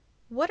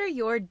What are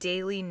your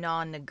daily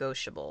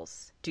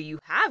non-negotiables? Do you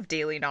have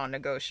daily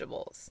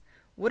non-negotiables?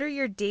 What are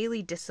your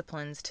daily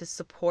disciplines to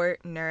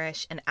support,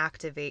 nourish, and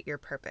activate your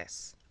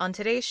purpose? On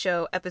today's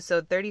show,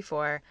 episode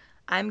 34,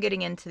 I'm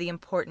getting into the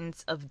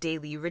importance of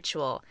daily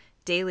ritual,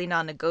 daily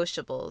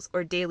non-negotiables,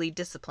 or daily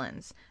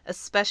disciplines,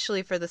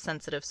 especially for the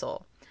sensitive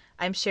soul.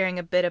 I'm sharing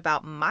a bit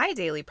about my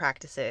daily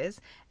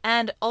practices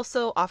and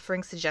also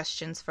offering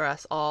suggestions for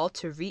us all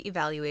to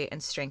reevaluate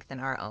and strengthen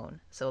our own.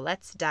 So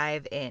let's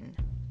dive in.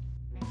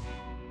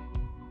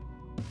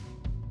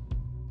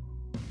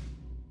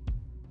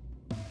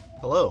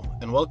 Hello,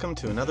 and welcome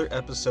to another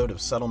episode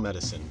of Subtle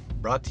Medicine,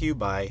 brought to you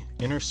by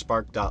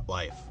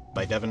InnerSpark.life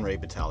by Devin Ray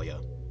Battaglia.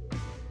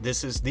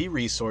 This is the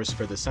resource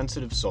for the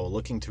sensitive soul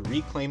looking to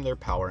reclaim their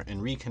power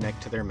and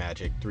reconnect to their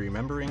magic through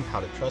remembering how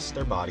to trust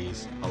their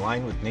bodies,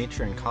 align with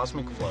nature and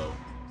cosmic flow,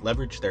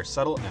 leverage their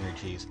subtle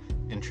energies,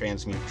 and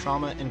transmute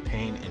trauma and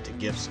pain into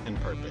gifts and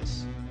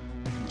purpose.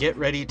 Get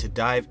ready to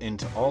dive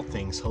into all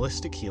things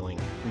holistic healing,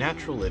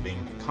 natural living,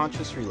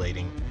 conscious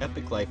relating,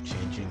 epic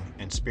life-changing,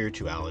 and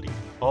spirituality,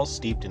 all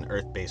steeped in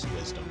earth-based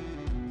wisdom.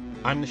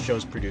 I'm the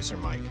show's producer,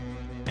 Mike,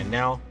 and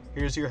now,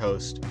 here's your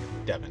host,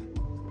 Devin.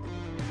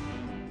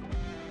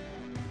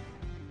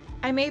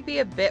 I may be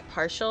a bit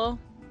partial,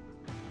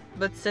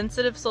 but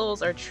sensitive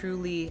souls are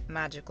truly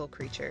magical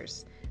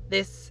creatures.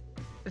 This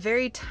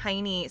very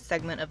tiny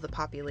segment of the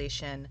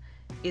population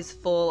is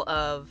full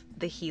of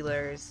the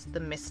healers, the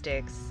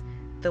mystics,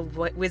 the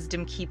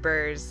wisdom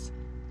keepers,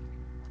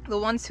 the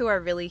ones who are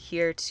really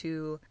here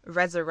to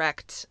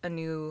resurrect a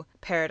new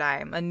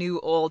paradigm, a new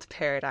old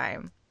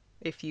paradigm,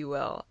 if you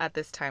will, at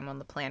this time on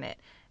the planet,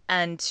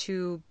 and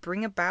to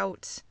bring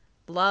about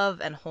love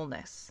and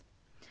wholeness.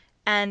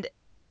 And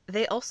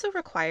they also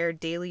require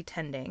daily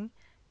tending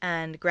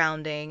and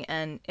grounding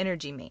and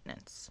energy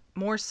maintenance,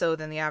 more so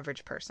than the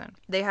average person.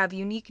 They have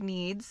unique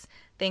needs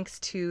thanks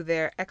to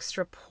their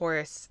extra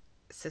porous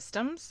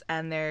systems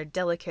and their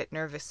delicate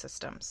nervous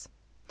systems.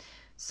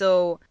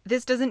 So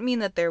this doesn't mean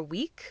that they're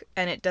weak,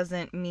 and it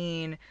doesn't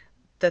mean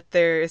that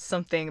there is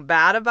something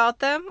bad about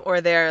them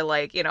or they're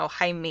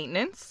high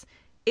maintenance.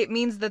 It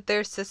means that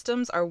their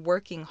systems are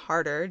working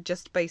harder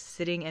just by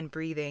sitting and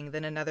breathing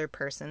than another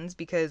person's,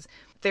 because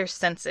their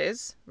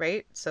senses,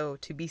 right? So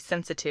to be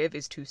sensitive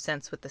is to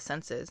sense with the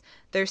senses.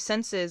 Their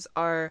senses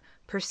are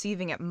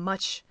perceiving at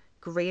much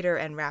greater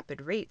and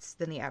rapid rates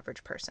than the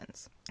average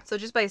person's. So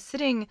just by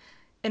sitting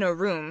in a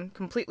room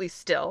completely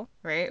still,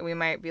 right? We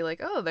might be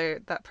like, oh,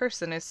 that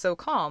person is so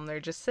calm. They're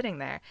just sitting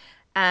there.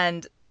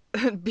 And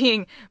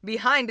being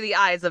behind the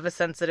eyes of a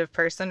sensitive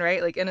person,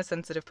 right? Like in a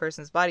sensitive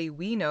person's body,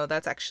 we know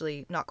that's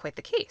actually not quite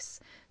the case.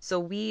 So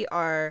we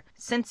are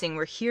sensing,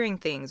 we're hearing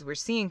things, we're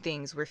seeing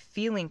things, we're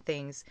feeling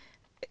things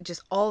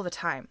just all the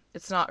time.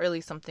 It's not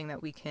really something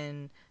that we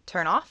can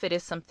turn off. It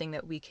is something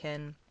that we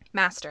can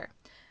master.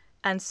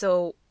 And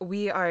so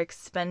we are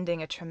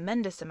expending a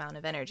tremendous amount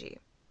of energy.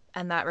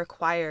 And that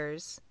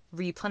requires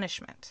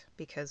replenishment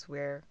because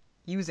we're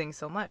using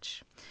so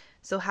much.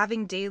 So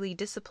having daily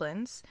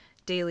disciplines,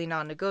 daily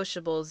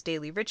non-negotiables,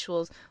 daily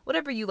rituals,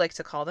 whatever you like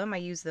to call them, I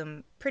use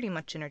them pretty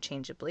much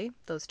interchangeably,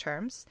 those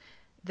terms.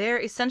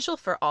 They're essential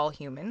for all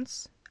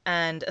humans,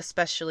 and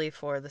especially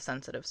for the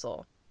sensitive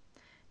soul.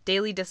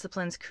 Daily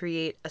disciplines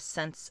create a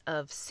sense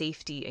of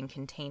safety and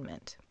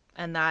containment.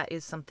 And that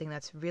is something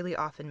that's really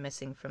often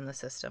missing from the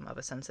system of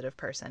a sensitive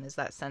person, is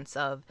that sense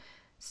of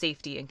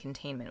safety and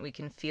containment. We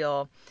can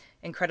feel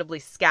incredibly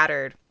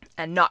scattered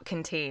and not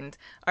contained.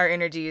 Our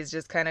energy is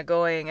just kind of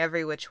going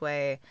every which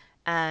way.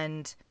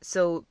 And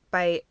so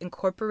by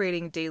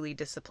incorporating daily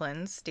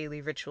disciplines,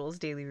 daily rituals,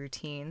 daily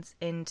routines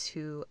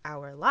into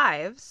our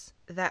lives,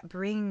 that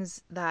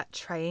brings that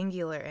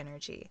triangular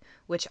energy,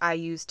 which I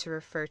use to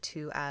refer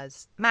to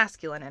as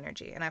masculine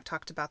energy. And I've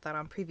talked about that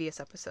on previous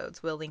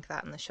episodes. We'll link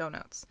that in the show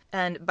notes.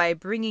 And by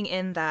bringing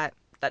in that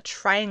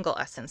triangle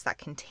essence, that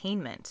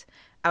containment,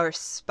 our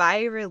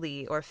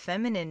spirally or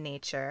feminine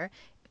nature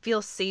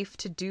feels safe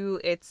to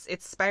do its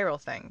spiral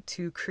thing,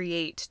 to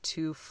create,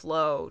 to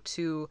flow,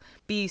 to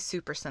be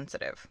super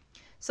sensitive.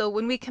 So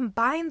when we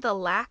combine the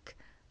lack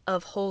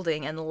of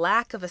holding and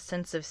lack of a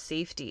sense of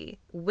safety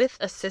with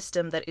a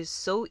system that is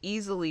so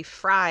easily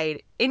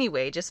fried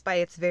anyway, just by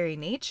its very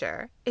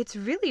nature, it's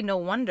really no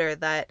wonder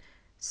that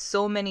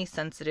so many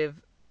sensitive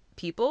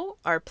people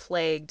are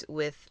plagued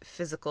with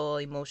physical,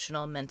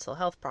 emotional, mental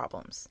health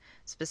problems,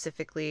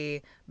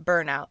 specifically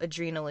burnout,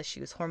 adrenal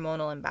issues,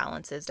 hormonal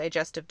imbalances,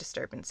 digestive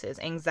disturbances,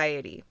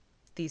 anxiety,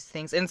 these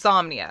things,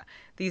 insomnia.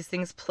 These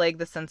things plague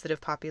the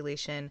sensitive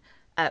population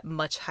at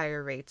much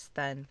higher rates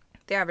than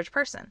the average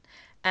person.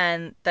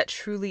 And that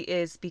truly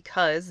is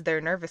because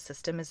their nervous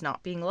system is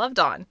not being loved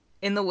on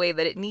in the way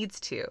that it needs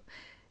to.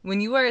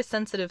 When you are a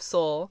sensitive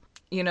soul,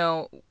 we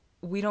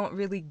don't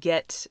really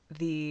get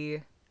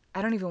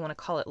I don't even want to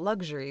call it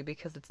luxury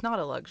because it's not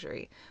a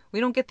luxury.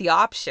 We don't get the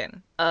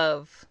option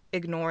of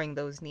ignoring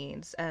those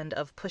needs and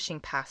of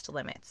pushing past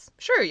limits.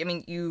 Sure, I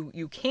mean,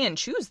 you can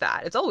choose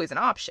that. It's always an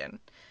option.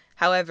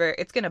 However,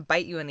 it's going to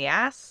bite you in the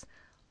ass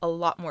a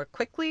lot more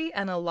quickly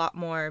and a lot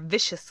more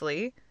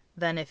viciously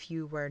than if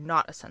you were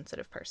not a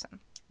sensitive person.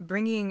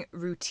 Bringing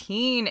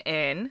routine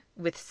in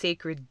with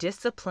sacred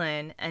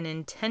discipline and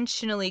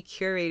intentionally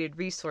curated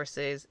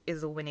resources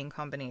is a winning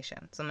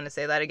combination. So I'm going to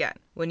say that again.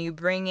 When you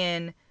bring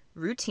in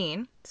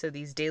routine, so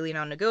these daily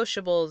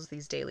non-negotiables,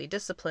 these daily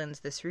disciplines,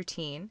 this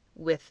routine,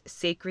 with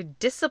sacred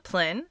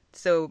discipline,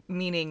 so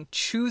meaning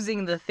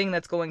choosing the thing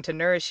that's going to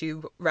nourish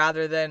you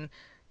rather than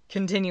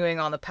continuing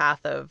on the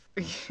path of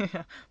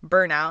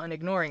burnout and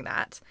ignoring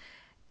that,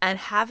 and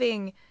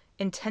having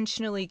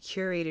intentionally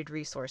curated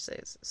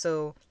resources,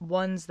 so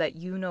ones that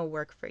you know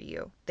work for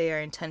you. They are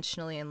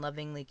intentionally and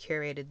lovingly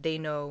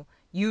curated.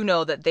 You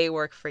know that they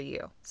work for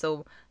you.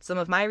 So some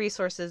of my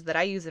resources that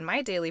I use in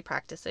my daily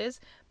practices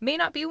may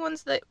not be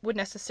ones that would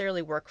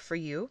necessarily work for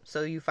you.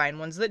 So you find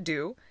ones that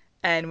do.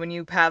 And when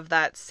you have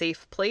that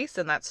safe place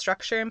and that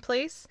structure in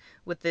place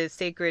with the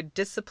sacred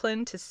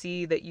discipline to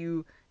see that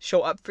you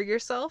show up for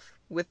yourself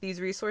with these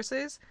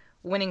resources,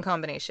 winning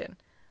combination.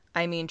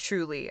 I mean,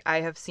 truly,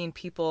 I have seen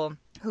people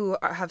who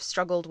have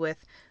struggled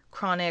with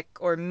chronic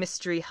or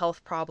mystery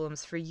health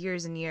problems for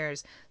years and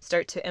years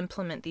start to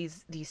implement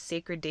these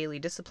sacred daily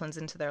disciplines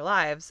into their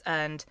lives,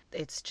 and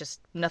it's just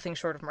nothing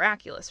short of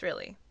miraculous,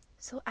 really.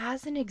 So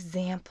as an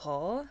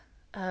example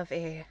of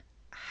a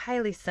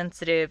highly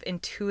sensitive,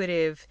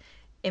 intuitive,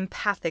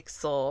 empathic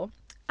soul,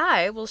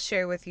 I will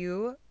share with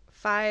you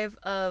 5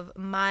 of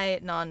my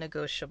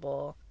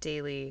non-negotiable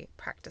daily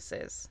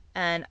practices.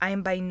 And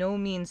I'm by no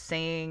means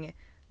saying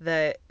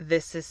that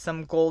this is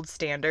some gold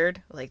standard,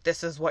 like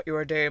this is what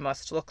your day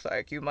must look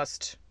like. You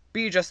must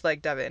be just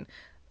like Devin.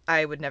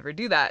 I would never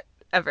do that,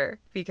 ever,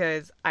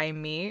 because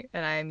I'm me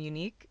and I am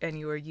unique, and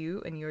you are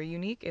you and you're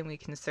unique, and we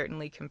can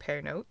certainly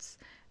compare notes.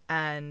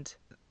 And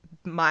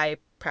my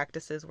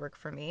practices work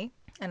for me,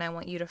 and I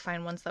want you to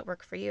find ones that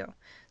work for you.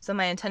 So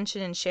my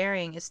intention in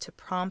sharing is to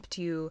prompt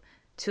you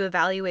to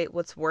evaluate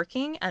what's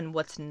working and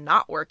what's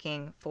not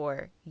working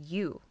for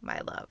you,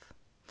 my love.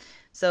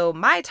 So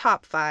my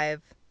top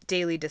 5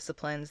 daily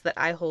disciplines that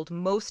I hold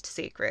most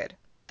sacred,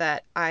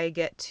 that I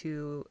get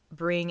to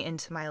bring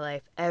into my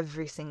life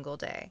every single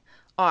day,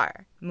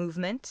 are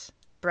movement,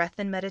 breath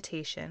and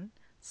meditation,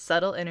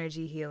 subtle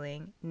energy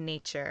healing,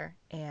 nature,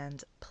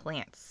 and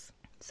plants.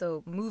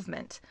 So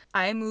movement.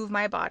 I move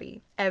my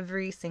body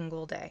every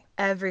single day,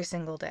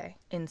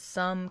 in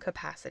some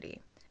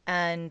capacity.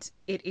 And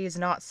it is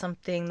not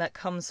something that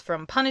comes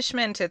from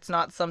punishment. It's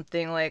not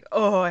something like,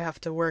 oh, I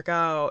have to work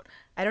out.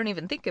 I don't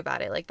even think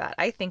about it like that.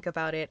 I think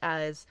about it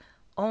as,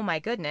 oh my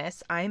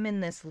goodness, I'm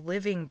in this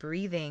living,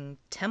 breathing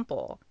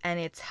temple, and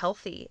it's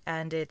healthy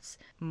and it's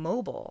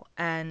mobile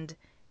and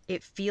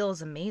it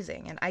feels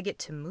amazing, and I get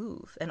to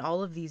move in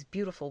all of these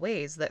beautiful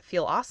ways that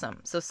feel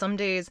awesome. So some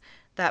days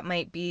that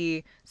might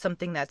be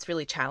something that's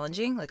really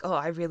challenging, like, oh,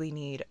 I really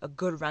need a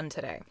good run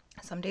today.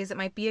 Some days it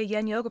might be a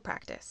yin yoga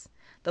practice.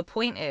 The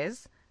point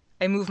is,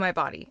 I move my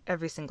body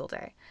every single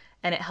day,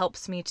 and it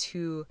helps me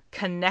to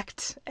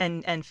connect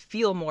and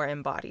feel more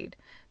embodied.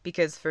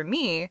 Because for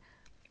me,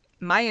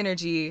 my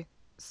energy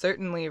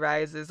certainly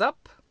rises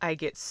up. I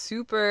get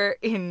super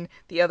in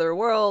the other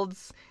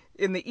worlds,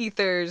 in the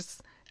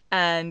ethers,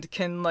 and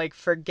can like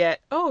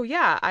forget, oh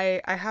yeah, I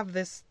have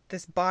this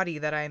body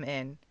that I'm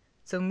in.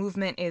 So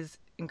movement is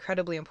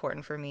incredibly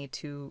important for me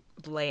to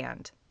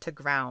land, to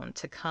ground,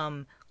 to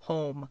come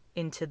home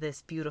into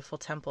this beautiful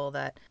temple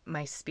that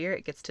my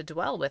spirit gets to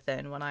dwell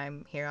within when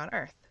I'm here on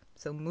earth.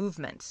 So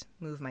movement,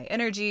 move my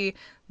energy,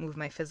 move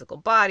my physical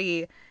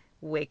body,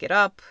 wake it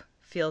up,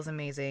 feels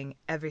amazing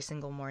every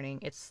single morning.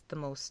 It's the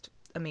most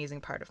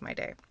amazing part of my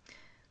day.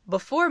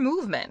 Before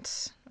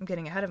movement, I'm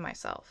getting ahead of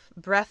myself,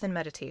 breath and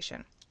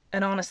meditation.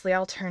 And honestly,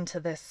 I'll turn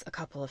to this a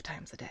couple of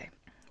times a day.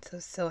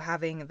 So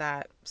having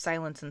that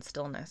silence and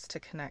stillness to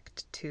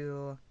connect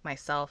to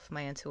myself,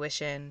 my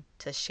intuition,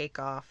 to shake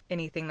off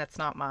anything that's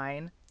not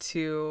mine,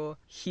 to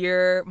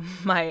hear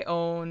my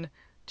own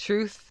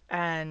truth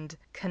and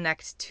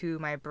connect to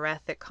my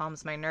breath. It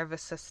calms my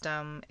nervous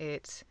system.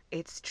 It's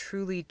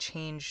truly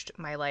changed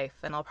my life.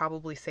 And I'll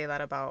probably say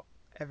that about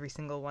every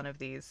single one of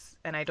these.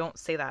 And I don't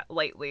say that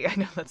lightly. I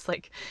know that's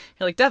like,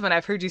 you're like, Devin,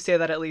 I've heard you say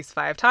that at least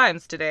 5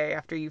 times today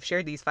after you've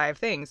shared these 5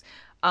 things.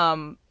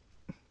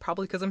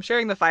 Probably because I'm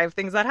sharing the 5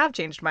 things that have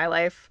changed my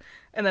life.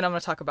 And then I'm going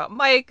to talk about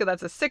Mike.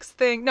 That's a 6th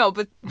thing. No,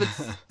 but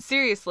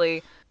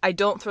seriously, I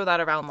don't throw that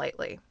around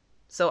lightly.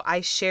 So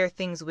I share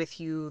things with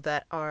you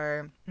that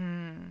are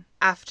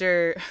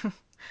after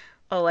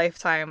a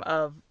lifetime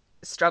of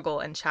struggle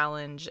and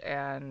challenge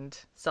and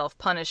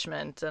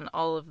self-punishment and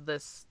all of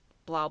this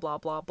blah, blah,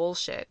 blah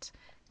bullshit.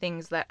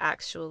 Things that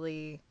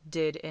actually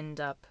did end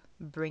up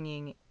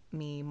bringing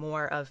me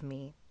more of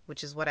me,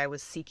 which is what I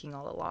was seeking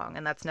all along.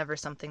 And that's never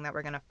something that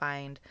we're going to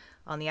find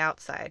on the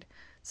outside.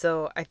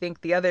 So I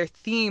think the other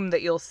theme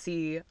that you'll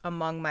see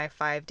among my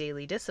 5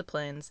 daily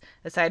disciplines,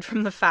 aside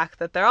from the fact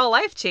that they're all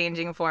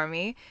life-changing for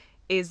me,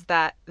 is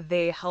that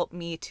they help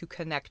me to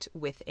connect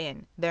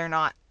within. They're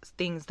not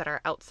things that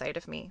are outside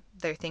of me.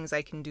 They're things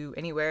I can do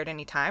anywhere at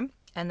any time,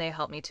 and they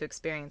help me to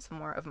experience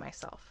more of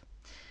myself.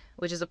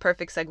 which is a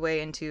perfect segue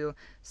into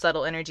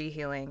subtle energy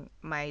healing,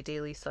 my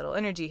daily subtle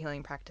energy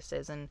healing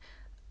practices. And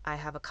I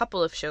have a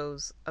couple of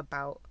shows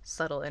about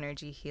subtle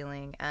energy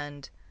healing,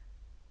 and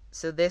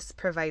so this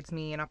provides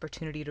me an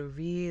opportunity to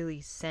really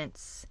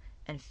sense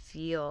and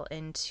feel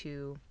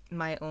into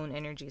my own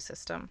energy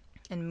system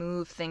and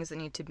move things that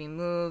need to be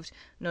moved,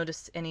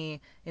 notice any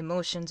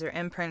emotions or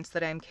imprints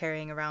that I'm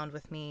carrying around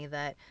with me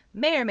that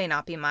may or may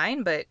not be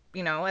mine, but,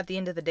 at the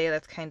end of the day,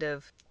 that's kind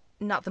of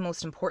not the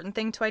most important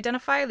thing to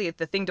identify. The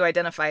thing to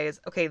identify is,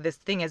 okay, this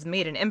thing has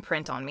made an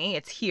imprint on me,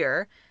 it's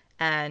here,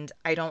 and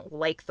I don't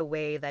like the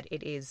way that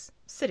it is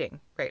sitting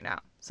right now.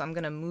 So I'm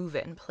going to move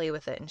it and play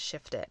with it and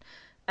shift it.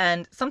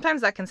 And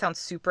sometimes that can sound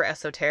super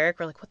esoteric.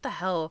 We're like, what the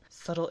hell?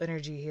 Subtle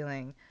energy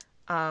healing.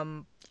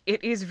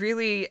 It is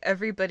really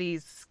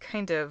everybody's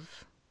kind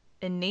of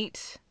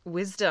innate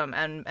wisdom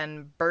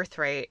and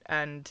birthright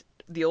and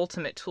the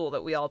ultimate tool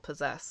that we all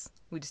possess.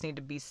 We just need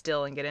to be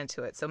still and get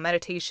into it. So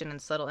meditation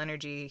and subtle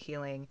energy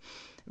healing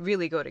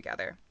really go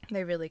together.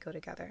 They really go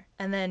together.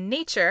 And then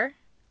nature,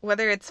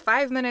 whether it's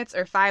 5 minutes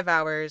or 5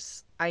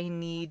 hours, I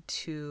need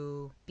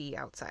to be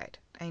outside.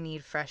 I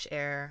need fresh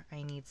air.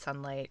 I need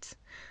sunlight.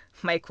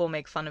 Mike will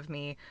make fun of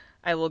me.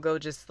 I will go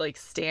just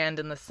stand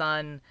in the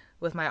sun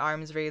with my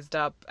arms raised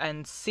up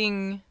and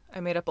sing. I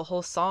made up a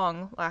whole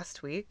song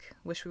last week.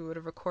 Wish we would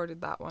have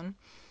recorded that one.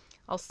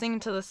 I'll sing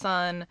to the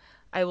sun.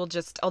 I'll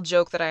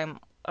joke that I'm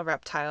a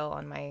reptile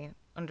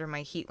under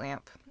my heat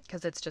lamp,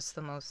 because it's just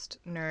the most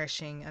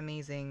nourishing,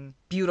 amazing,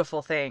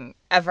 beautiful thing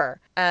ever.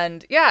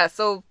 And yeah,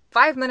 so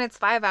 5 minutes,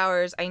 5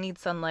 hours, I need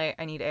sunlight,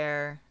 I need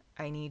air,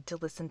 I need to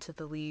listen to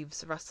the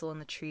leaves rustle in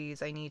the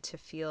trees, I need to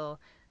feel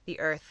the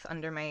earth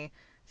under my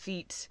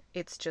feet.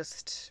 It's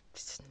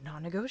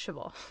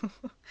non-negotiable.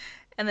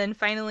 And then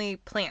finally,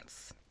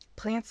 plants.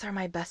 Plants are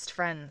my best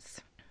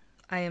friends.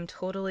 I am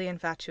totally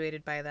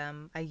infatuated by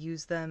them. I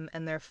use them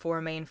in their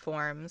 4 main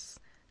forms,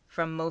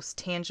 from most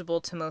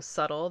tangible to most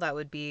subtle. That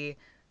would be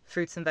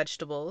fruits and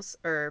vegetables,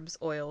 herbs,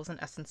 oils,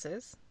 and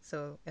essences.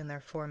 So in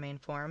their 4 main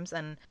forms.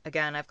 And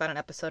again, I've got an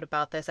episode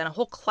about this and a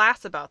whole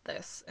class about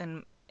this,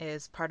 and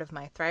is part of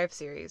my Thrive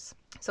series.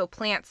 So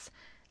plants,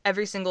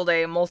 every single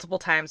day, multiple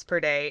times per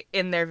day,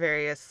 in their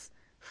various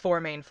 4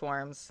 main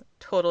forms,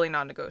 totally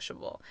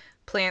non-negotiable.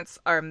 Plants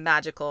are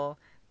magical.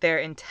 They're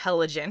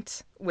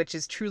intelligent, which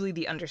is truly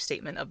the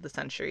understatement of the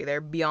century. They're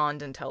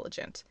beyond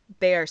intelligent.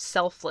 They are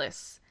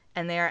selfless,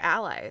 and they are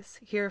allies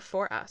here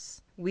for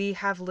us. We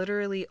have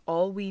literally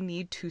all we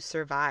need to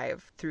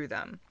survive through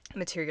them.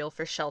 Material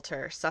for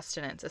shelter,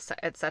 sustenance,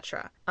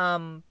 etc.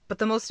 But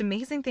the most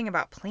amazing thing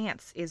about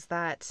plants is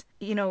that,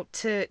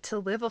 to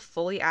live a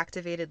fully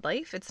activated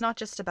life, it's not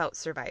just about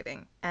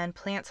surviving. And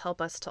plants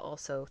help us to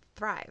also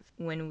thrive.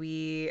 When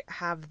we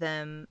have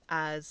them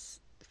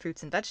as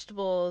fruits and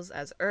vegetables,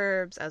 as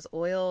herbs, as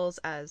oils,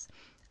 as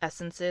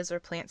essences or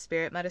plant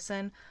spirit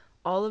medicine,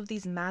 all of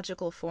these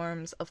magical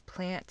forms of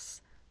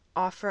plants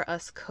offer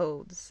us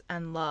codes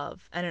and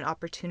love and an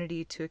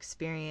opportunity to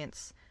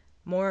experience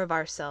more of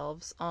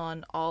ourselves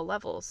on all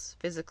levels,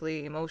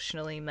 physically,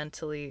 emotionally,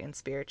 mentally, and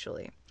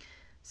spiritually.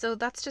 So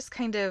that's just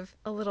kind of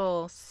a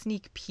little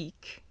sneak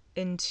peek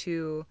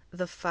into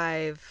the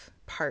 5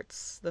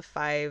 parts, the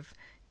 5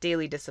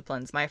 daily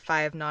disciplines, my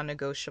 5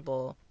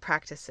 non-negotiable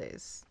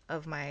practices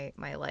of my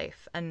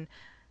life. And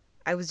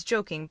I was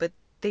joking, but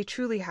they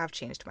truly have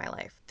changed my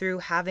life. Through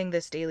having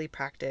this daily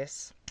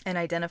practice and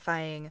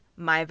identifying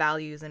my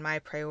values and my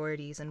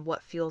priorities and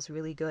what feels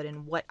really good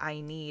and what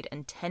I need,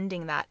 and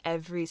tending that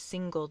every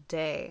single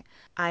day,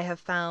 I have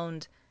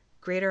found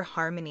greater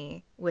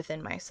harmony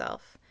within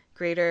myself,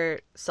 greater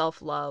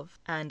self-love,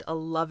 and a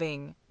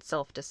loving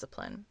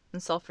self-discipline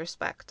and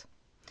self-respect.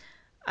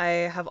 I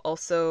have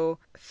also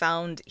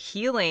found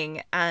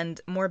healing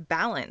and more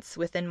balance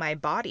within my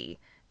body,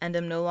 and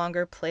am no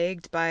longer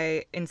plagued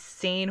by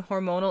insane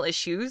hormonal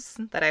issues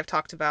that I've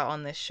talked about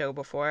on this show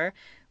before,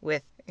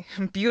 with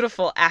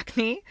beautiful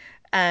acne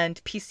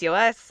and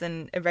PCOS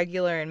and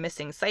irregular and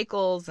missing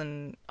cycles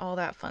and all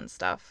that fun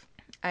stuff.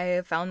 I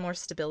have found more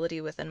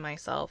stability within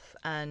myself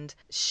and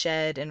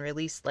shed and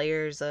released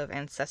layers of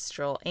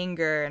ancestral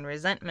anger and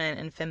resentment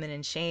and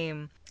feminine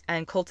shame,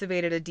 and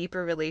cultivated a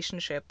deeper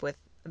relationship with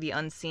the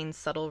unseen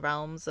subtle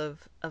realms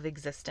of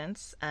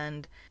existence,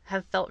 and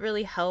have felt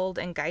really held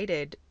and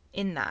guided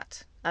in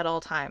that at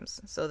all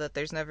times, so that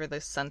there's never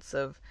this sense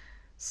of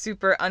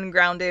super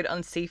ungrounded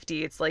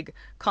unsafety. It's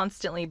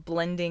constantly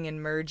blending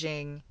and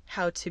merging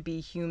how to be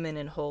human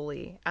and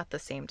holy at the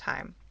same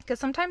time, because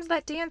sometimes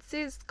that dance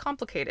is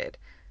complicated.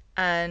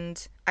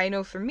 And I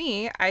know for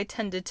me, I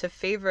tended to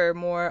favor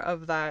more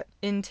of that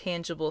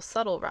intangible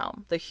subtle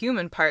realm. The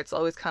human parts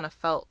always kind of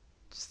felt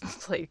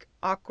just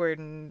awkward,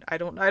 and I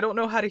don't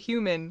know how to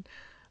human.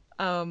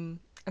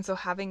 And so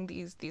having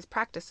these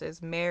practices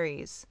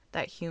marries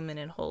that human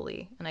and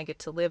holy, and I get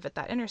to live at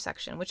that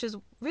intersection, which is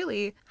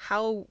really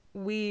how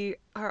we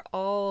are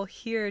all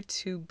here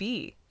to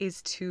be,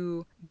 is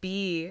to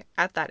be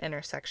at that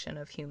intersection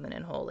of human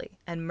and holy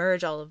and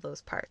merge all of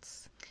those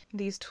parts.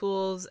 These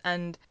tools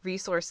and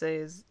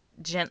resources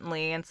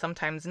gently and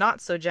sometimes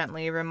not so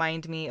gently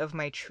remind me of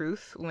my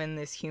truth when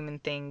this human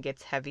thing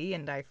gets heavy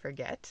and I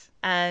forget.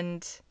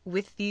 And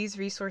with these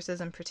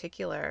resources in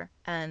particular,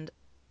 and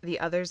the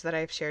others that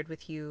I've shared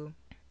with you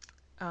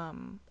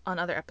on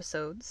other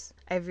episodes,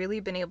 I've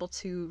really been able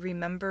to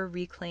remember,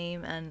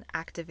 reclaim, and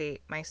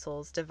activate my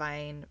soul's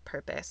divine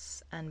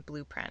purpose and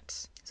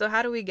blueprint. So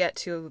how do we get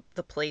to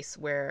the place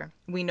where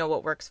we know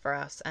what works for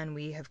us and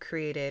we have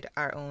created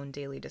our own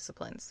daily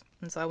disciplines?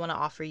 And so I want to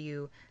offer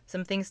you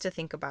some things to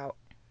think about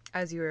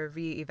as you're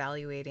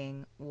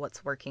reevaluating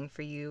what's working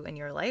for you in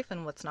your life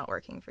and what's not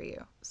working for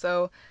you.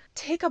 So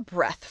take a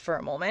breath for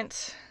a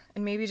moment.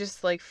 And maybe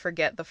just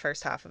forget the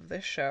first half of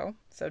this show.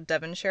 So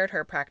Devin shared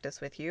her practice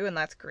with you, and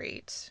that's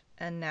great.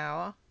 And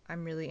now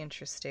I'm really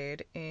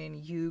interested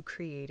in you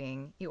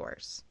creating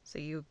yours. So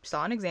you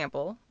saw an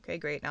example. Okay,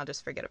 great. Now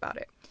just forget about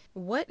it.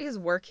 What is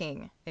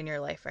working in your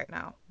life right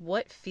now?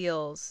 What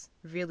feels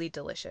really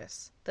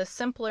delicious? The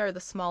simpler, the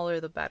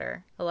smaller, the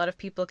better. A lot of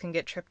people can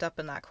get tripped up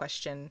in that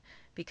question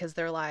because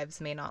their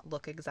lives may not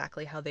look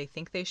exactly how they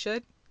think they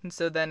should. And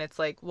so then it's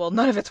well,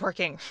 none of it's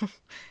working.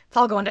 It's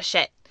all going to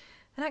shit.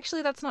 And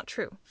actually, that's not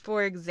true.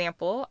 For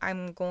example,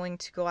 I'm going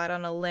to go out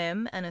on a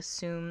limb and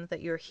assume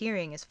that your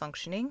hearing is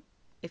functioning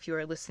if you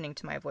are listening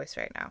to my voice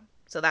right now.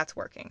 So that's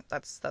working.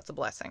 That's a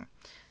blessing.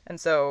 And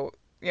so,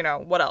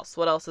 what else?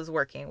 What else is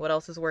working? What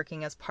else is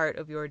working as part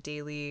of your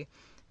daily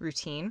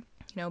routine?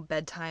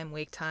 Bedtime,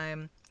 wake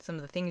time, some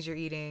of the things you're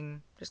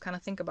eating. Just kind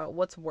of think about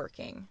what's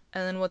working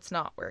and then what's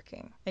not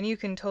working. And you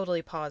can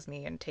totally pause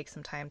me and take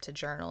some time to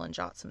journal and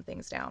jot some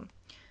things down.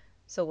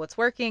 So what's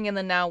working, and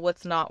then now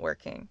what's not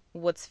working?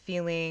 What's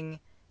feeling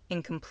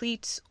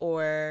incomplete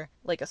or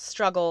like a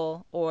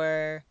struggle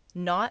or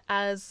not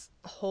as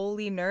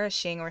wholly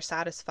nourishing or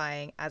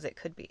satisfying as it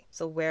could be?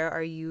 So where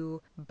are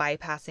you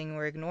bypassing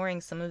or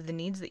ignoring some of the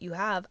needs that you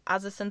have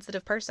as a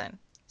sensitive person?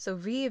 So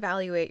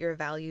reevaluate your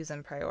values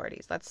and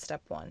priorities. That's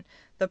step one.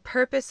 The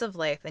purpose of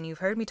life, and you've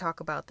heard me talk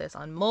about this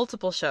on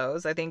multiple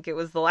shows. I think it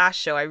was the last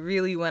show I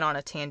really went on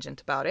a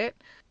tangent about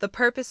it. The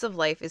purpose of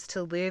life is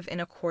to live in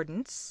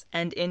accordance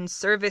and in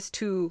service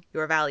to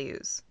your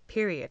values.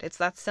 Period. It's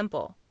that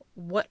simple.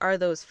 What are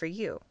those for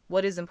you?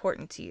 What is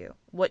important to you?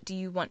 What do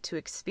you want to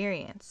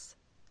experience?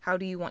 How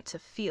do you want to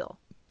feel?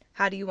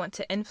 How do you want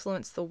to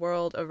influence the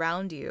world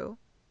around you?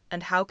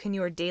 And how can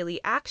your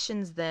daily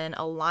actions then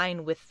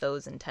align with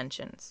those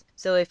intentions?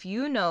 So if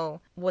you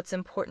know what's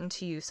important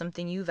to you,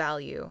 something you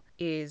value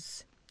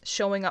is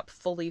showing up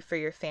fully for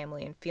your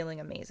family and feeling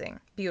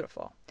amazing.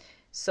 Beautiful.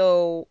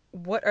 So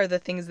what are the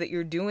things that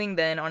you're doing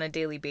then on a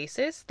daily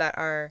basis that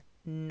are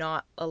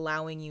not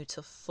allowing you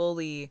to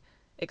fully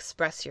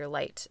express your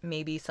light?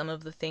 Maybe some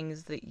of the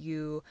things that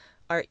you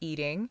are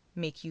eating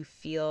make you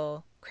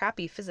feel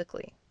crappy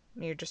physically.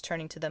 You're just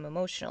turning to them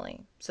emotionally.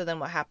 So then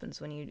what happens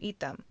when you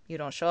eat them? You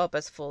don't show up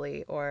as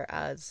fully or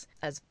as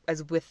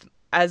with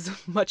as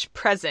much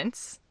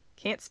presence,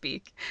 can't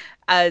speak,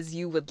 as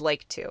you would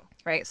like to,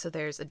 right? So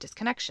there's a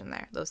disconnection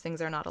there. Those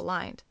things are not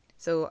aligned.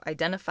 So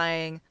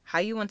identifying how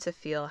you want to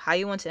feel, how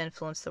you want to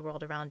influence the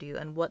world around you,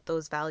 and what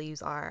those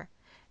values are.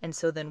 And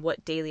so then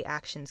what daily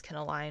actions can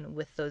align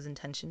with those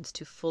intentions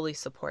to fully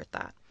support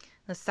that.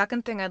 The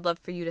second thing I'd love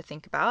for you to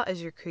think about as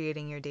you're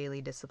creating your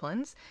daily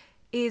disciplines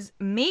is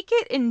make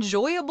it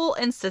enjoyable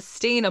and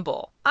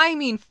sustainable. I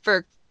mean,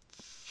 for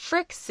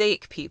frick's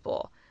sake,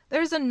 people,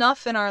 there's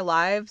enough in our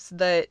lives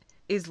that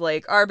is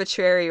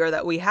arbitrary or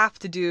that we have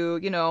to do.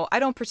 I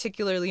don't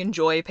particularly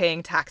enjoy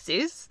paying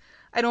taxes.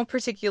 I don't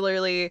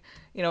particularly,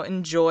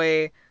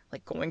 enjoy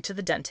going to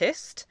the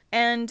dentist.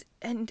 And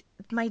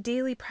my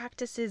daily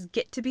practices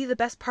get to be the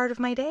best part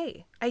of my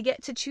day. I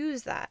get to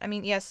choose that. I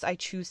mean, yes, I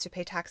choose to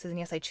pay taxes, and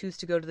yes, I choose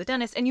to go to the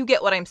dentist, and you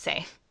get what I'm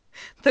saying.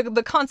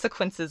 The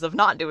consequences of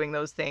not doing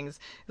those things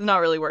is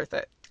not really worth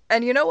it.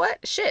 And you know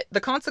what? Shit,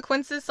 the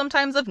consequences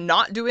sometimes of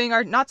not doing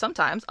our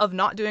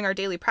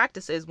daily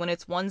practices, when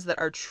it's ones that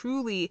are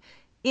truly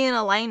in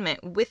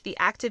alignment with the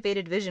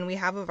activated vision we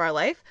have of our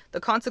life, the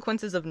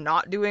consequences of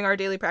not doing our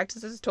daily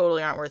practices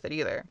totally aren't worth it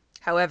either.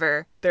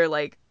 However, they're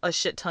a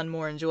shit ton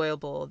more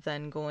enjoyable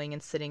than going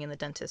and sitting in the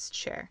dentist's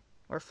chair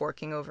or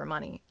forking over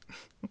money.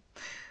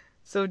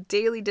 So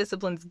daily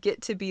disciplines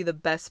get to be the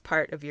best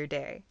part of your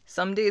day.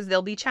 Some days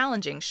they'll be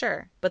challenging,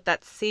 sure, but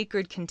that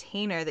sacred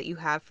container that you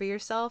have for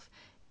yourself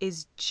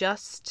is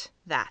just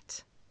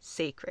that,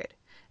 sacred,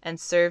 and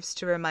serves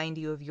to remind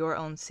you of your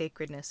own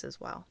sacredness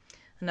as well.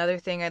 Another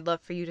thing I'd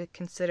love for you to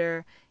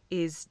consider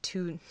is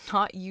to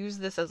not use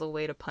this as a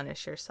way to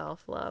punish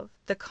yourself, love.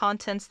 The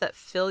contents that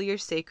fill your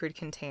sacred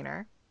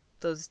container,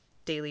 those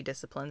daily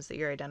disciplines that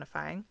you're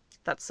identifying,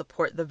 that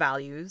support the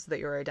values that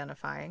you're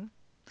identifying,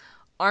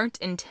 aren't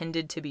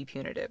intended to be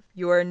punitive.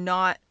 You are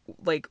not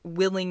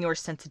willing your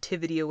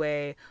sensitivity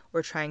away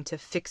or trying to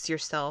fix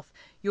yourself.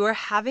 You are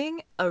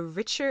having a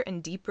richer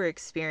and deeper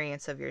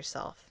experience of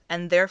yourself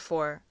and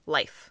therefore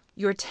life.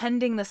 You're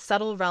tending the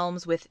subtle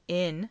realms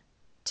within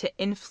to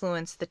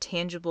influence the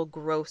tangible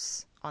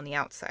gross on the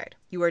outside.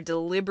 You are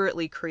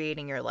deliberately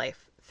creating your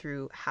life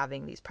through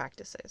having these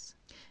practices.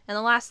 And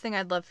the last thing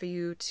I'd love for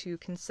you to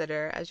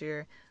consider as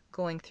you're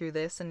going through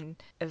this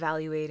and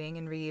evaluating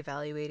and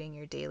reevaluating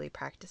your daily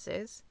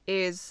practices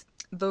is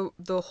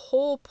the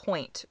whole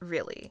point,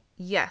 really.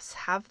 Yes,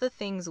 have the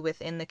things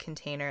within the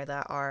container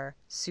that are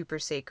super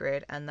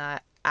sacred and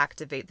that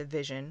activate the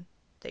vision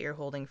that you're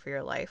holding for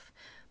your life.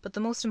 But the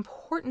most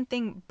important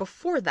thing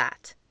before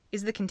that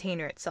is the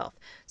container itself.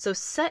 So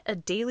set a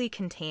daily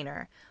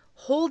container,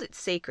 hold it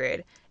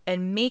sacred,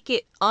 and make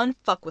it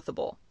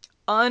unfuckwithable.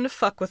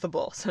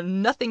 Unfuckwithable, so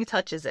nothing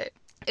touches it.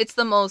 It's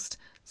the most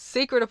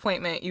sacred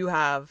appointment you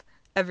have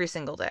every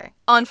single day.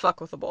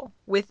 Unfuckwithable.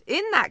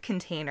 Within that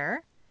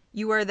container,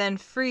 you are then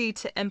free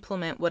to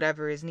implement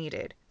whatever is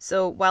needed.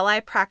 So while I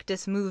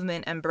practice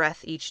movement and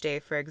breath each day,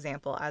 for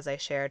example, as I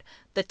shared,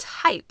 the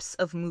types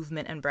of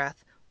movement and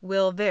breath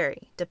will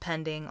vary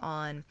depending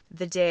on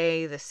the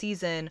day, the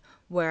season,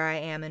 where I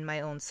am in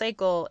my own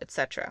cycle,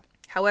 etc.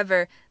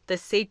 However, the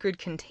sacred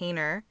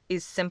container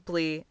is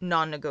simply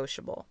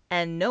non-negotiable.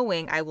 And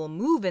knowing I will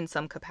move in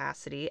some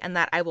capacity and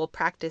that I will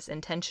practice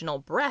intentional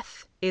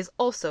breath is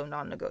also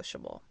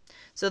non-negotiable.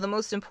 So the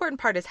most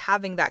important part is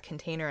having that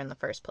container in the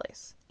first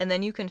place. And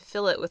then you can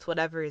fill it with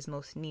whatever is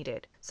most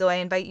needed. So I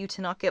invite you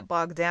to not get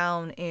bogged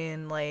down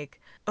in like,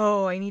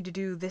 oh, I need to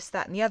do this,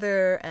 that, and the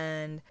other,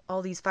 and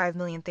all these 5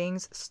 million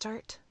things.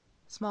 Start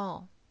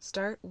small.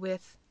 Start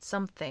with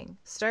something.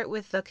 Start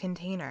with the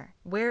container.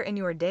 Where in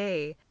your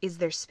day is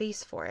there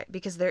space for it?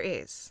 Because there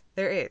is.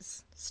 There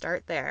is.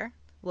 Start there.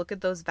 Look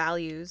at those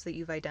values that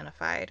you've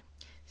identified.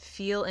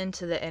 Feel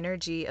into the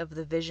energy of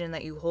the vision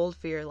that you hold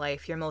for your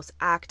life, your most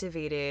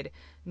activated,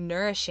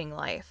 nourishing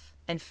life,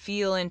 and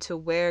feel into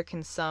where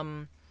can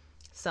some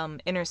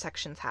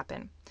intersections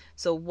happen.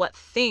 So what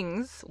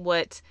things,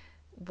 what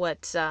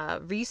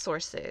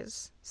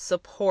resources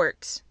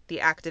support the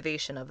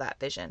activation of that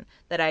vision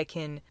that I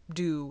can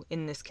do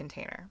in this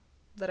container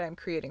that I'm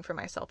creating for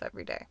myself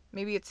every day.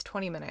 Maybe it's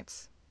 20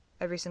 minutes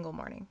every single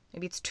morning.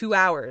 Maybe it's 2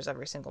 hours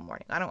every single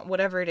morning.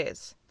 Whatever it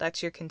is,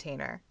 that's your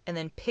container. And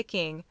then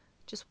picking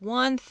just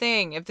one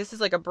thing. If this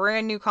is like a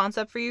brand new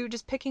concept for you,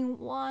 just picking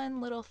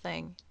one little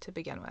thing to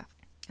begin with.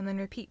 And then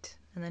repeat.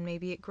 And then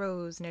maybe it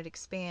grows and it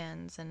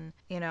expands. And,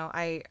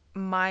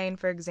 mine,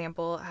 for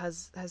example,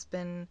 has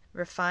been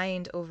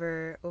refined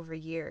over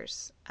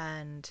years,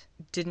 and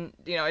I didn't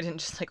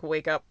just like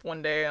wake up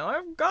one day and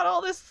I've got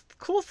all this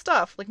cool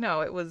stuff. Like,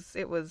 no, it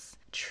was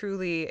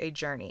truly a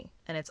journey,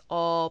 and it's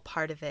all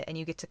part of it. And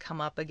you get to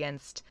come up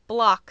against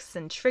blocks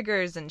and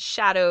triggers and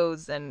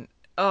shadows, and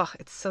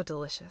it's so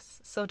delicious.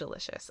 So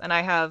delicious. And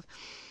I have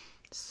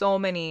so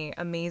many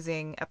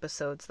amazing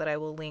episodes that I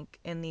will link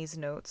in these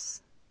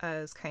notes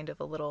as kind of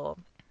a little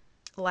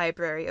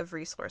library of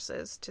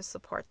resources to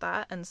support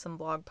that, and some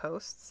blog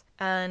posts.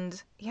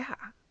 And yeah,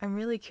 I'm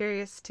really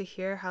curious to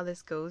hear how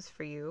this goes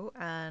for you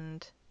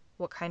and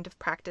what kind of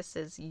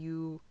practices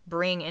you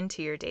bring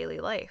into your daily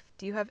life.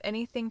 Do you have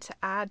anything to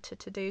add to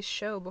today's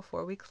show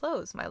before we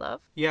close, my love?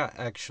 Yeah,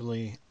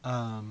 actually.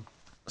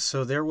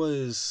 So there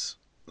was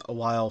a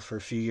while, for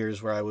a few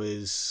years, where I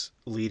was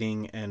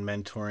leading and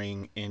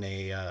mentoring in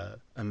a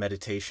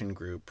meditation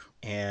group,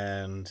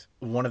 and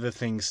one of the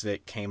things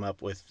that came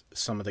up with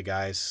some of the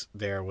guys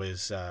there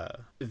was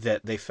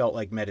that they felt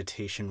like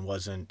meditation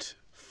wasn't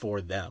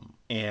for them,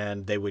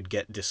 and they would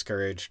get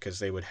discouraged because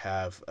they would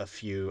have a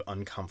few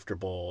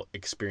uncomfortable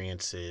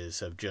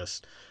experiences of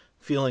just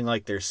feeling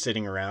like they're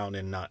sitting around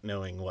and not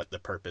knowing what the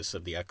purpose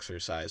of the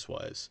exercise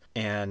was.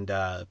 And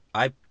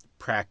I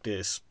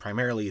practice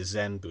primarily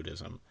Zen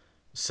Buddhism.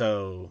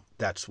 So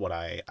that's what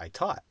I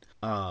taught.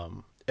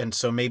 And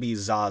so maybe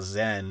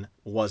Zazen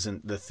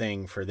wasn't the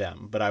thing for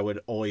them, but I would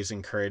always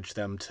encourage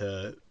them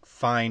to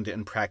find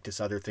and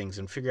practice other things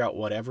and figure out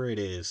whatever it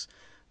is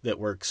that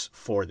works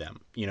for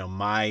them.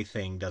 My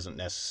thing isn't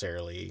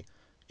necessarily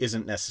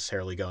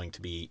going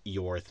to be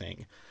your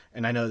thing.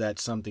 And I know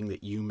that's something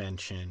that you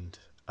mentioned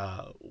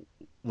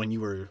when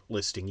you were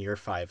listing your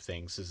 5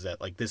 things, is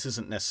that like this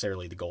isn't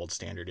necessarily the gold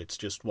standard. It's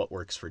just what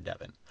works for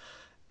Devin.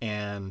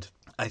 And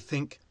I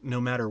think no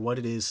matter what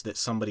it is that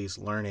somebody's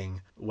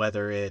learning,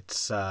 whether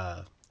it's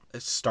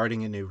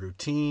starting a new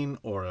routine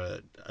or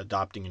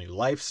adopting a new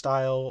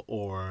lifestyle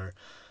or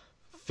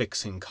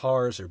fixing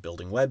cars or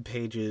building web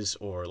pages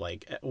or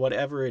like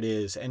whatever it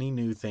is, any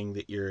new thing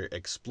that you're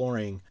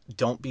exploring,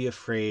 don't be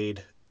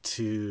afraid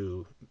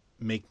to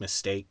make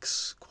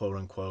mistakes, quote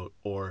unquote,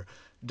 or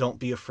don't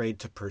be afraid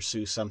to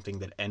pursue something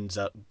that ends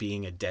up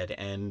being a dead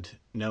end,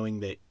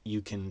 knowing that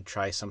you can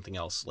try something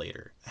else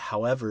later.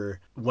 However,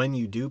 when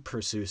you do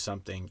pursue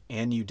something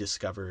and you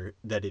discover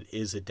that it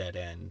is a dead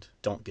end,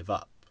 don't give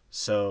up.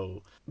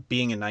 So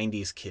being a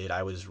 90s kid,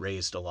 I was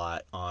raised a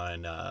lot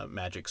on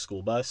Magic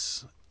School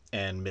Bus,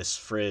 and Miss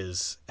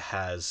Frizz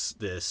has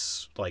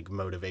this like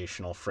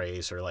motivational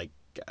phrase or like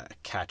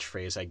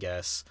catchphrase, I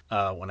guess,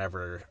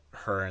 whenever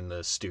her and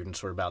the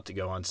students were about to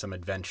go on some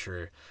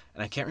adventure.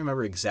 And I can't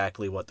remember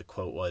exactly what the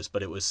quote was,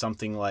 but it was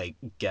something like,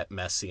 get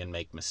messy and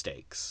make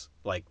mistakes.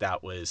 Like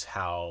that was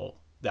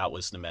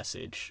the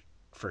message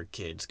for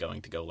kids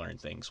going to go learn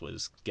things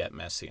was get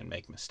messy and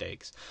make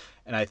mistakes.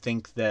 And I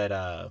think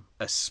that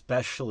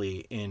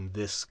especially in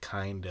this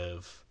kind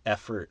of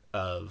effort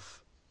of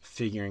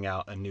figuring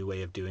out a new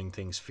way of doing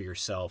things for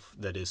yourself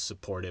that is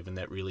supportive and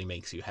that really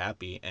makes you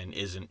happy and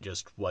isn't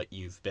just what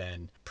you've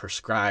been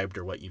prescribed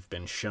or what you've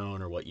been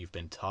shown or what you've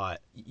been taught,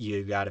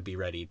 you got to be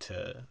ready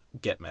to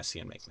get messy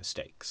and make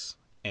mistakes.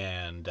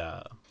 And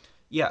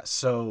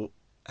so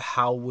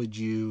how would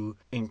you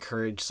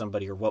encourage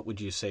somebody, or what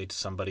would you say to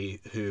somebody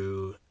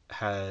who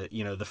had,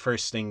 the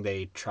first thing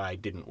they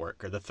tried didn't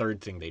work, or the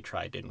third thing they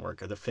tried didn't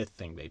work, or the fifth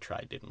thing they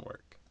tried didn't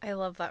work? I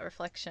love that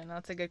reflection.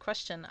 That's a good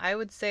question. I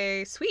would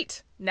say,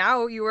 sweet.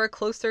 Now you are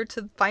closer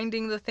to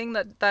finding the thing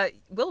that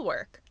will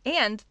work.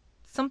 And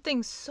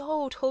something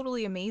so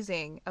totally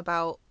amazing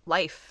about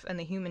life and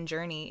the human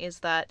journey is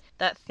that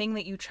thing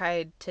that you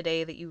tried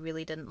today that you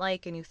really didn't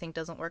like and you think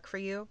doesn't work for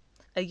you,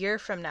 a year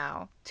from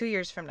now, 2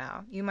 years from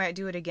now, you might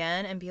do it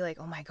again and be like,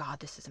 oh my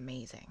God, this is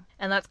amazing.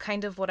 And that's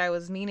kind of what I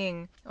was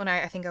meaning when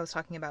I think I was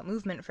talking about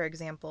movement, for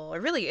example, or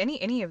really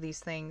any of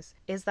these things,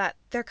 is that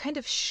there kind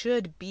of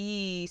should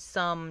be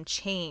some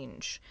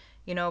change.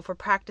 If we're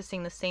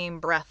practicing the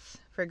same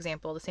breath, for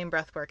example, the same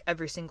breath work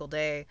every single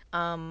day,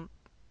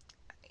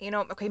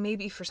 okay,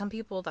 maybe for some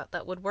people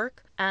that would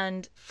work.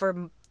 And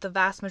for the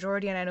vast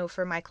majority, and I know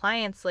for my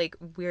clients,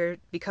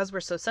 because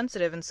we're so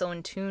sensitive and so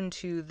in tune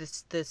to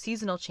the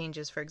seasonal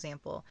changes, for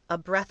example, a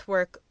breath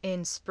work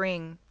in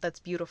spring that's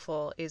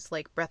beautiful is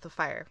like breath of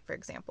fire, for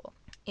example.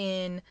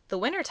 In the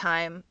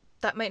wintertime,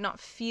 that might not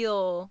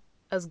feel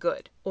as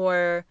good.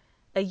 Or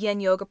a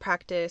yin yoga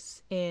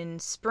practice in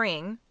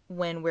spring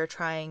when we're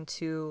trying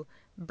to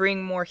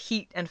bring more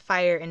heat and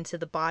fire into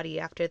the body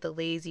after the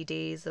lazy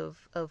days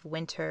of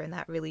winter and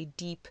that really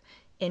deep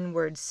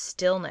inward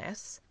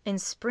stillness. In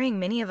spring,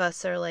 many of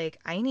us are like,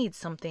 I need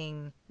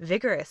something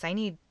vigorous. I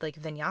need like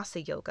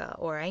vinyasa yoga,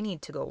 or I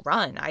need to go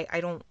run.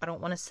 I don't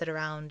want to sit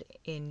around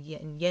in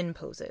yin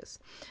poses.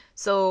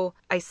 So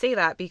I say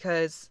that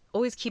because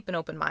always keep an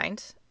open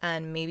mind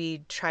and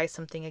maybe try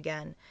something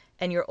again.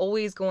 And you're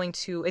always going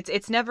to,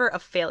 it's never a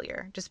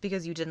failure just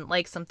because you didn't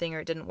like something or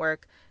it didn't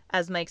work.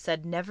 As Mike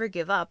said, never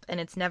give up, and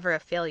it's never a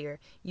failure.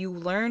 You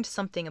learned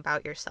something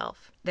about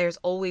yourself. There's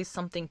always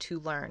something to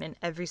learn in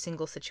every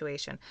single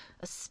situation,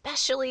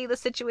 especially the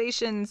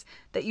situations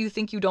that you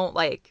think you don't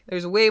like.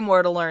 There's way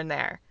more to learn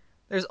there.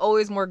 There's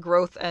always more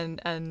growth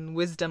and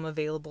wisdom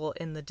available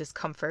in the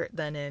discomfort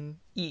than in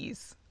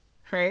ease.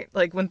 Right?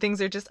 Like when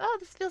things are just, oh,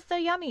 this feels so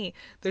yummy,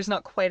 there's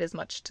not quite as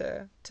much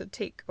to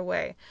take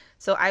away.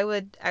 So I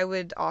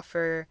would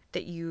offer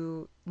that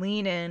you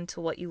lean into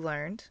what you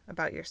learned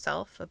about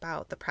yourself,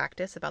 about the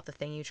practice, about the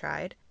thing you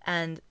tried.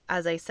 And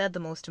as I said,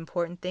 the most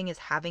important thing is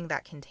having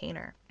that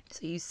container.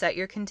 So you set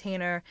your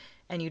container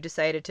and you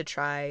decided to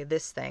try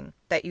this thing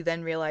that you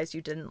then realized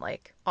you didn't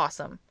like.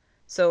 Awesome.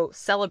 So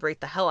celebrate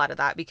the hell out of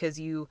that because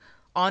you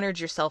honored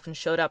yourself and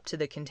showed up to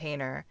the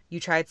container. You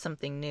tried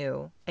something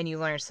new and you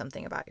learned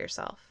something about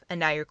yourself. And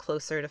now you're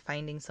closer to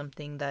finding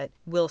something that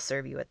will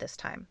serve you at this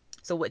time.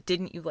 So what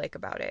didn't you like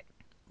about it?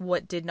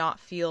 What did not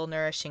feel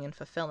nourishing and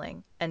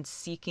fulfilling? And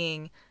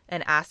seeking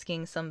and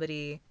asking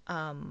somebody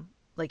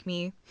like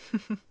me,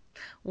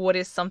 what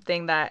is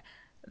something that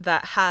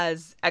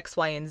has X,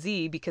 Y, and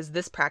Z because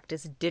this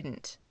practice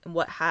didn't? And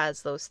what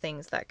has those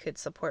things that could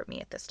support me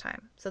at this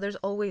time? So there's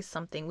always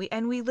something. We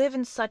live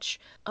in such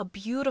a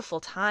beautiful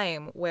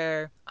time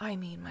where, I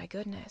mean, my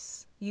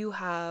goodness, you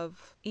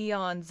have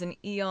eons and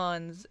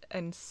eons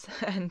and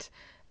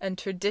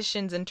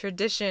traditions and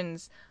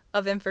traditions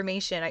of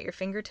information at your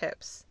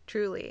fingertips,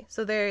 truly.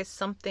 So there is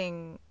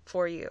something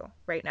for you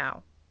right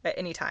now at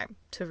any time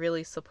to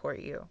really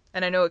support you.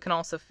 And I know it can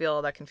also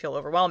feel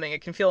overwhelming.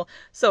 It can feel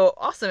so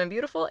awesome and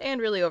beautiful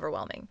and really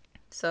overwhelming.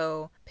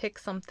 So pick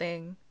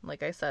something,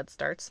 like I said,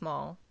 start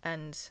small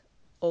and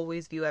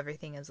always view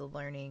everything as a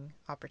learning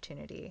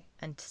opportunity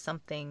and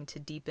something to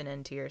deepen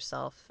into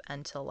yourself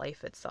and to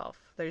life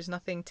itself. There's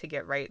nothing to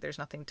get right. There's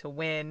nothing to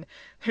win.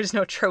 There's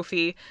no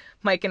trophy.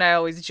 Mike and I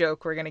always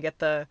joke we're going to get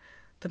the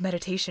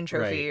meditation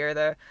trophy, right,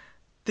 or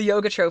the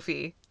yoga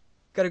trophy.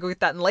 Got to go get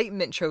that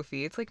enlightenment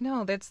trophy. It's like,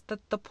 no, that's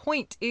the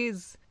point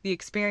is the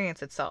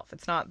experience itself.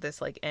 It's not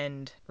this like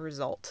end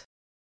result.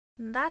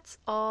 And that's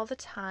all the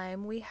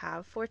time we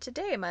have for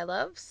today, my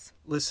loves.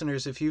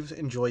 Listeners, if you've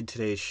enjoyed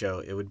today's show,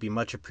 it would be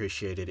much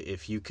appreciated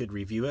if you could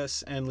review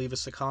us and leave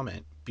us a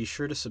comment. Be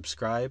sure to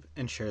subscribe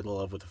and share the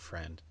love with a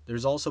friend.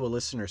 There's also a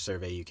listener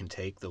survey you can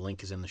take. The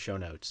link is in the show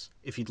notes.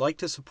 If you'd like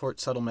to support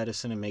Subtle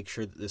Medicine and make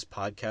sure that this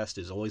podcast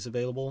is always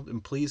available,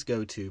 then please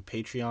go to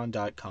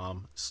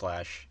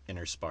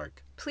patreon.com/InnerSpark.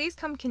 Please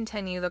come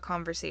continue the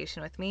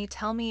conversation with me.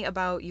 Tell me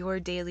about your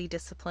daily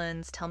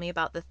disciplines. Tell me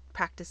about the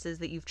practices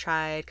that you've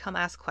tried. Come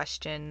ask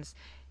questions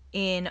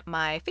in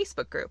my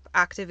Facebook group,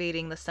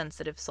 Activating the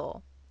Sensitive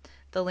Soul.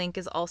 The link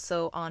is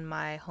also on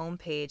my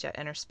homepage at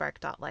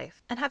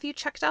innerspark.life. And have you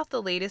checked out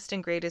the latest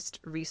and greatest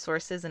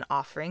resources and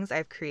offerings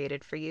I've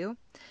created for you?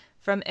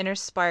 From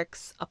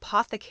InnerSpark's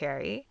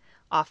Apothecary,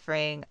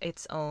 offering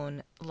its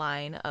own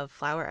line of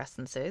flower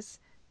essences,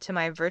 to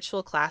my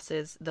virtual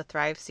classes, the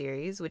Thrive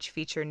series, which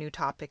feature new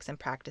topics and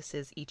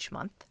practices each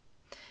month,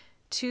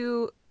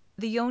 to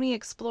the Yoni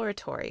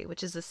Exploratory,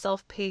 which is a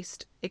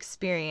self-paced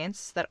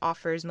experience that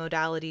offers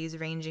modalities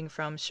ranging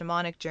from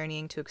shamanic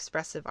journeying to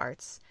expressive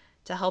arts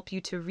to help you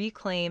to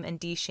reclaim and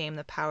de-shame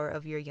the power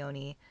of your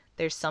yoni.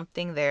 There's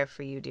something there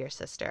for you, dear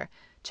sister.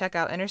 Check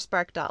out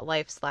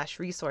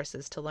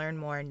innerspark.life/resources to learn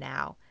more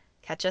now.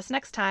 Catch us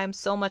next time.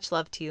 So much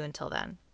love to you until then.